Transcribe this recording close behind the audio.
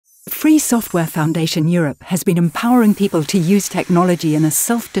Free Software Foundation Europe has been empowering people to use technology in a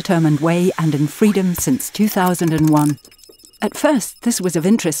self-determined way and in freedom since 2001. At first, this was of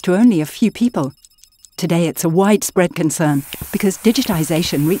interest to only a few people. Today it's a widespread concern because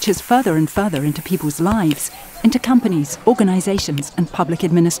digitization reaches further and further into people's lives, into companies, organizations and public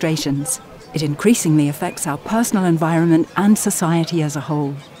administrations. It increasingly affects our personal environment and society as a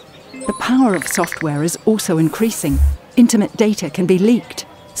whole. The power of software is also increasing. Intimate data can be leaked.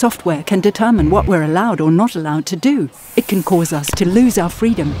 Software can determine what we're allowed or not allowed to do. It can cause us to lose our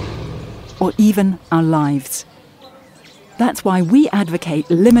freedom, or even our lives. That's why we advocate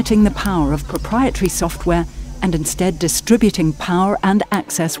limiting the power of proprietary software and instead distributing power and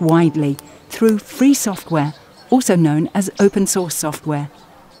access widely through free software, also known as open source software.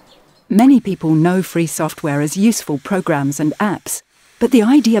 Many people know free software as useful programs and apps, but the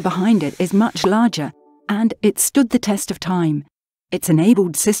idea behind it is much larger, and it stood the test of time. It's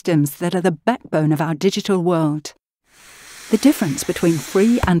enabled systems that are the backbone of our digital world. The difference between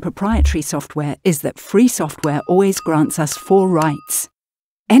free and proprietary software is that free software always grants us 4 rights.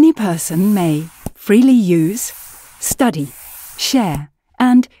 Any person may freely use, study, share,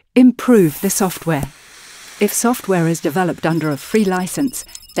 and improve the software. If software is developed under a free license,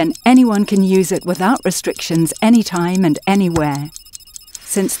 then anyone can use it without restrictions anytime and anywhere.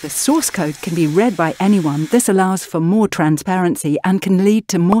 Since the source code can be read by anyone, this allows for more transparency and can lead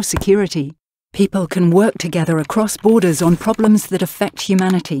to more security. People can work together across borders on problems that affect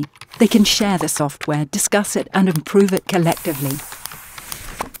humanity. They can share the software, discuss it, and improve it collectively.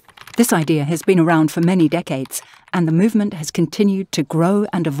 This idea has been around for many decades, and the movement has continued to grow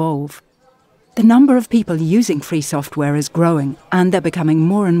and evolve. The number of people using free software is growing, and they're becoming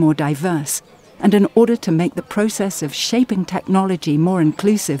more and more diverse. And in order to make the process of shaping technology more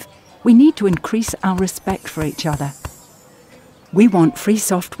inclusive, we need to increase our respect for each other. We want free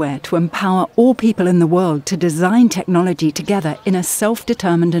software to empower all people in the world to design technology together in a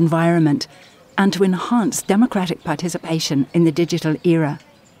self-determined environment and to enhance democratic participation in the digital era.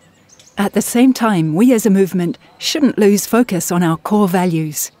 At the same time, we as a movement shouldn't lose focus on our core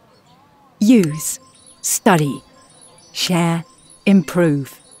values. Use, study, share,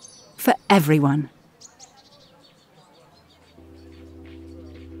 improve. For everyone.